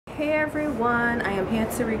Hey everyone, I am here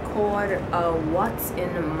to record what's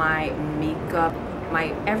in my makeup,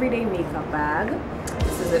 my everyday makeup bag.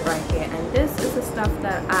 This is it right here, and this is the stuff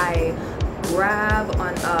that I grab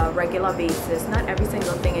on a regular basis. Not every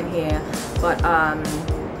single thing in here, but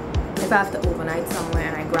if I have to overnight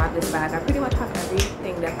somewhere and I grab this bag, I pretty much have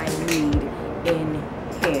everything that I need in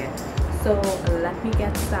here. So let me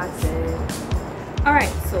get started.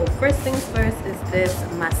 Alright, so first things first is this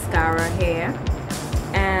mascara here.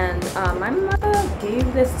 And my mother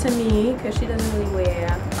gave this to me because she doesn't really wear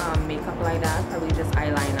makeup like that, probably just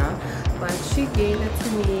eyeliner, but she gave it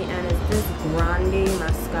to me, and it's this Grande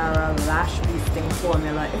mascara lash boosting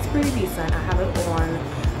formula. It's pretty decent. I have it on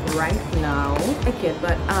right now. I like it,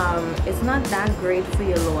 but it's not that great for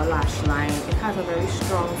your lower lash line. It has a very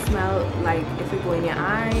strong smell. Like if it go in your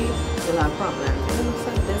eye, you'll have problems. It looks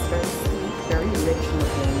like this, very sleek, very rich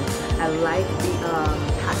looking. I like the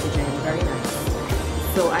packaging, very nice.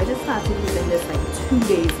 So I just started using this like 2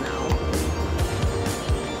 days now.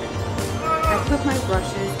 I put my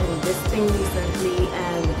brushes in this thing recently,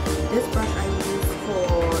 and this brush I use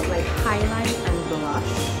for like highlight and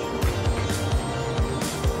blush.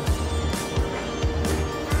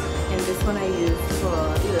 And this one I use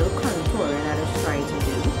for the little contouring that I was trying to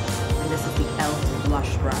do. And this is the e.l.f.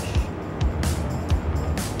 blush brush.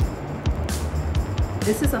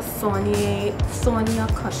 This is a Sonia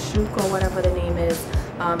Kashuk or whatever the name is.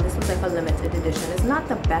 This was like a limited edition. It's not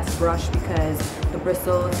the best brush because the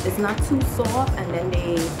bristles is not too soft and then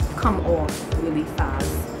they come off really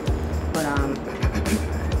fast. But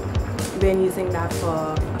been using that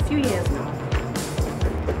for a few years now.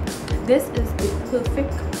 This is the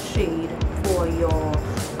perfect shade for your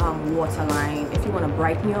waterline. If you want to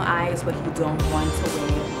brighten your eyes but you don't want to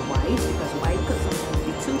wear white, because white could sometimes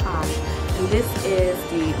be too harsh. And this is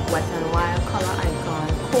the Wet n Wild Color Icon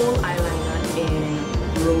Kohl Eyeliner in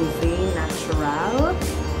Rosé Natural.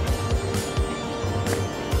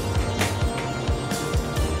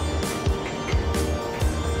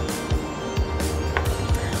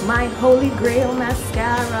 My holy grail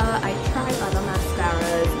mascara. I tried other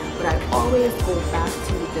mascaras, but I always go back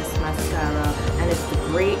to this mascara, and it's the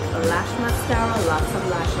Great Lash Mascara, lots of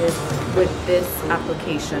lashes, with this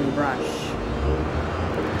application brush.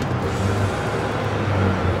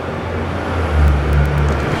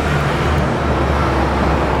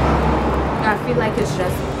 I feel like it's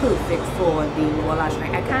just perfect for the lower lash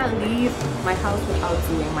line. I can't leave my house without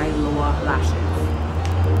doing my lower lashes.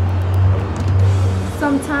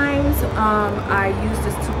 Sometimes I use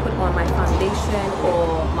this to put on my foundation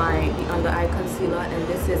or the under eye concealer, and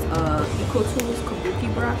this is a EcoTools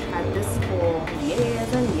Kabuki brush. Had this for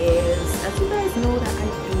years and years. As you guys know that I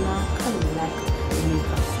do not collect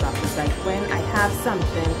makeup stuff. It's like when I have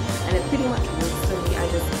something and it pretty much works for me, I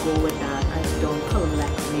just go with that. I don't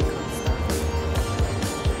collect makeup.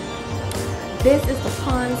 This is the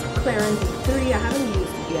Pond's Clarins V3. I haven't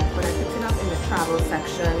used it yet, but I picked it up in the travel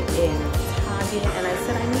section in Target, and I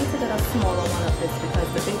said I need to get a smaller one of this because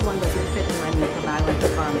the big one doesn't fit in my makeup bag, like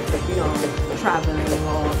if I'm, traveling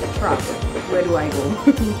or traveling. Where do I go?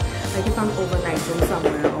 Like if I'm overnighting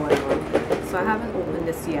somewhere or whatever. So I haven't opened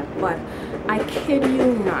this yet, but I kid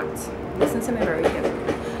you not. Listen to me very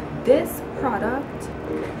carefully. This product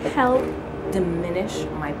helped diminish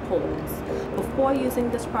my pores. Before using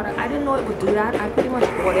this product, I didn't know it would do that. I pretty much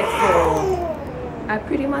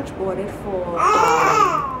bought it for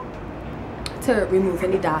to remove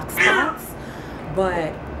any dark spots,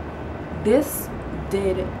 but this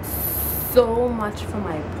did so much for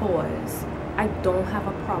my pores. I don't have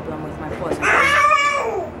a problem with my pores.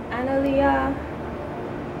 Analia,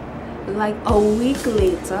 like a week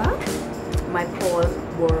later, my pores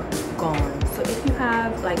were gone. So if you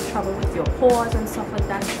have like trouble with your pores and stuff like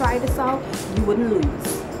that, try this out. You wouldn't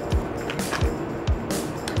lose.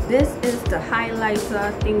 This is the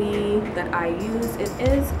highlighter thingy that I use. It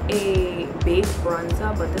is a baked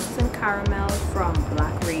bronzer, but this is in caramel from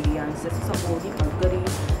Black Radiance. This is a oldie but goodie.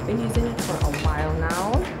 Been using it for a while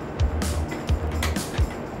now.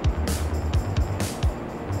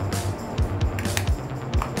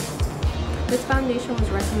 This foundation was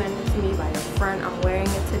recommended to me by a friend. I'm wearing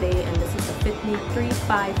it today, and this is the Fit Me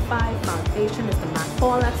 355 foundation. It's the MAC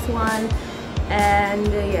Poreless one, and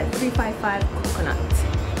yeah, 355 coconut.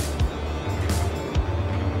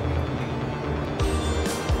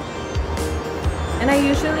 And I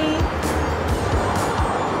usually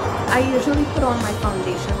put on my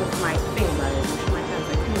foundation with my fingers, with my hands.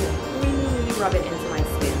 I can really rub it into my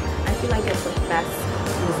skin. I feel like it's the best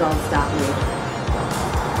results that way.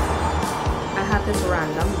 I have this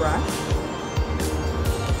random brush,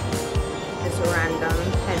 this random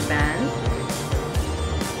headband,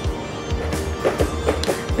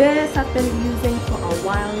 This I've been using for a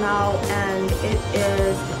while now, and it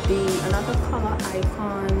is the Another Color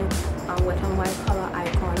Icon Wet n Wild Color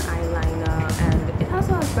Icon eyeliner, and it has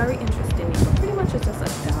a very interesting name, but pretty much it's just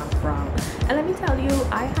a dark brown. And let me tell you,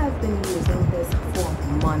 I have been using this for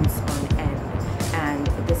months on end, and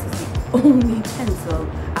this is the only pencil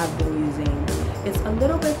I've been using. It's a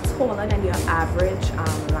little bit taller than your average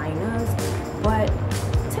liners, but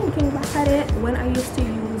thinking back at it, when I used to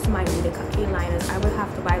use my Medica K liners, I would have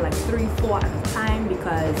to buy like 3-4 at a time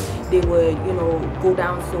because they would, you know, go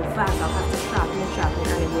down so fast. I'll have to sharpen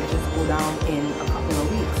and it would just go down in a couple of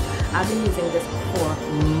weeks. I've been using this for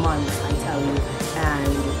months, I tell you,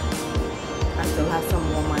 and I still have some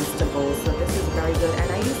more months to go, so this is very good.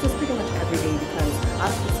 And I use this pretty much every day because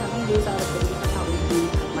after 7 days out of the week I probably do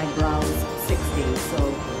my brows 6 days, so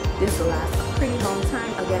this will last a pretty long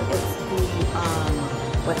time. Again, it's the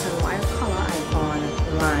Wet n Wild Color Icon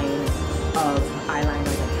line of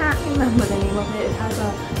eyeliners. I can't remember the name of it. It has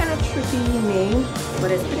a kind of tricky name,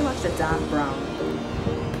 but it's pretty much a dark brown.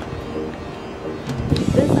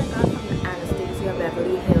 This I got from the Anastasia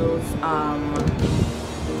Beverly Hills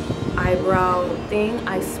eyebrow thing.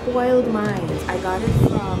 I spoiled mine. I got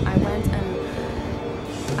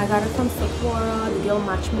it from Sephora. The girl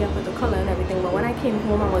matched me up with the color and everything, but when I came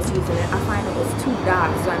home and was using it, I find it was too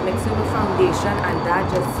dark, so I mixed it with foundation, and that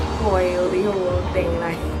just spoiled the whole thing.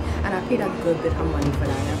 Like, and I paid a good bit of money for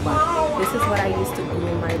that, but this is what I used to glue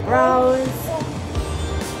in my brows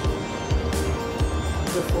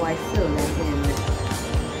before I fill them in.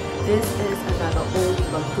 This is another oldie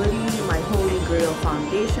but goodie, my Holy Grail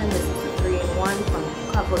foundation. This is the 3-in-1 from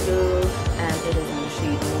CoverGirl, and it is in the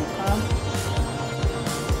shade Mocha.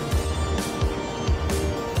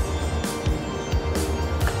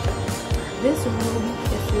 This Ruby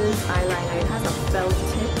Kisses eyeliner, it has a felt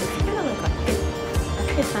tip. It's kind of like a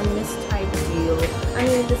hit and miss type deal. I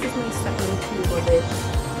mean, this is my second tube of it,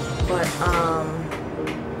 but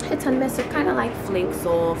hit and miss. It kind of like flakes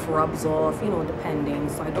off, rubs off, you know, depending.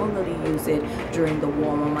 So I don't really use it during the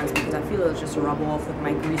warmer months because I feel it'll just rub off with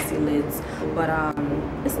my greasy lids. But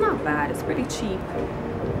it's not bad. It's pretty cheap.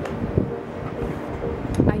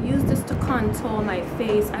 I use this to contour my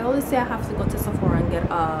face. I always say I have to go to Sephora and get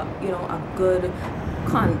a, you know, a good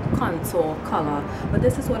contour color, but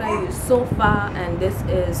this is what I use so far, and this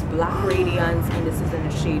is Black Radiance, and this is in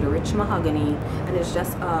the shade Rich Mahogany, and it's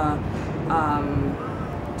just a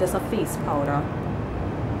face powder.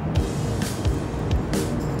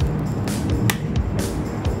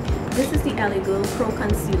 This is the LA Girl Pro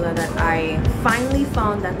Concealer that I finally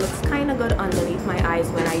found that looks kind of good underneath my eyes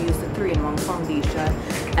when I use the 3-in-1 foundation,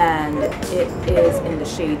 and it is in the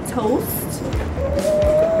shade Toast.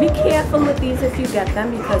 Be careful with these if you get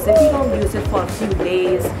them, because if you don't use it for a few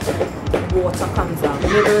days, water comes out.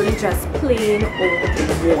 Literally just plain old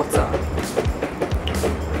water.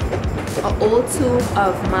 An old tube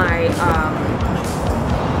of my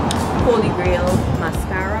Holy Grail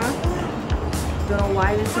mascara. Don't know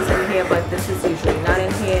why this is in here, but this is usually not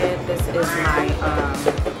in here. This is my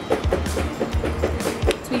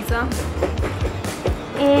tweezer.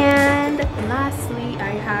 And lastly,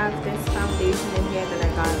 I have this foundation in here that I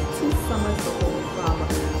got 2 summers ago from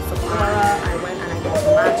Sephora. I went and I got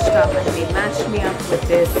matched up, and they matched me up with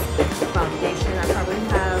this foundation. I probably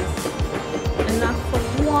have enough for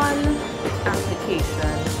 1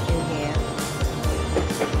 application in here.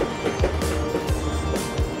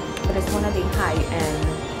 But it's one of the high-end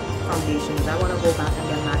foundations. I want to go back and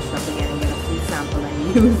get matched up again and get a free sample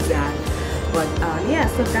and use that. But yeah,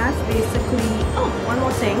 so that's basically, oh, one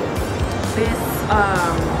more thing. This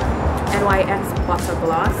NYX Butter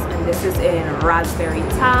Gloss, and this is in Raspberry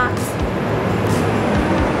Tart.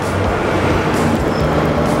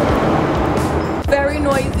 Very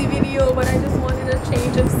noisy video, but I just wanted a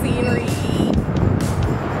change of scenery.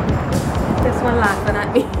 This one laughing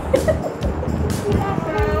at me.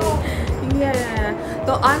 Yeah.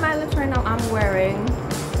 So on my lips right now, I'm wearing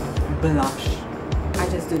blush. I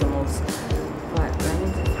just do the most. But let me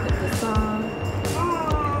just put this on.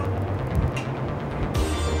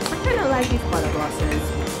 I kind of like these butter glosses.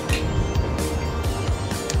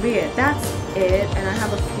 But yeah, that's it. And I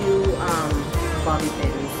have a few bobby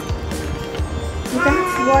pins.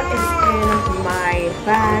 That's what is in my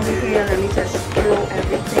bag here. Let me just throw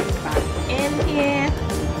everything back in here.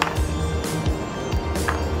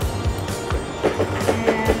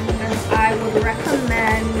 And I would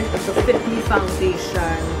recommend the Fit Me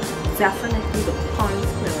foundation. Definitely the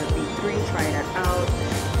Pond's Clear B3. Try that out.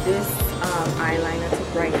 This eyeliner to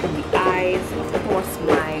brighten the eyes. Of course,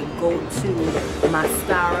 my go-to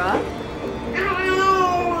mascara.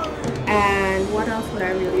 And what else would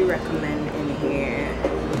I really recommend in here?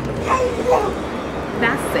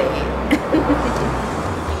 That's it.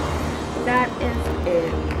 That is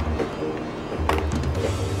it.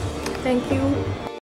 Thank you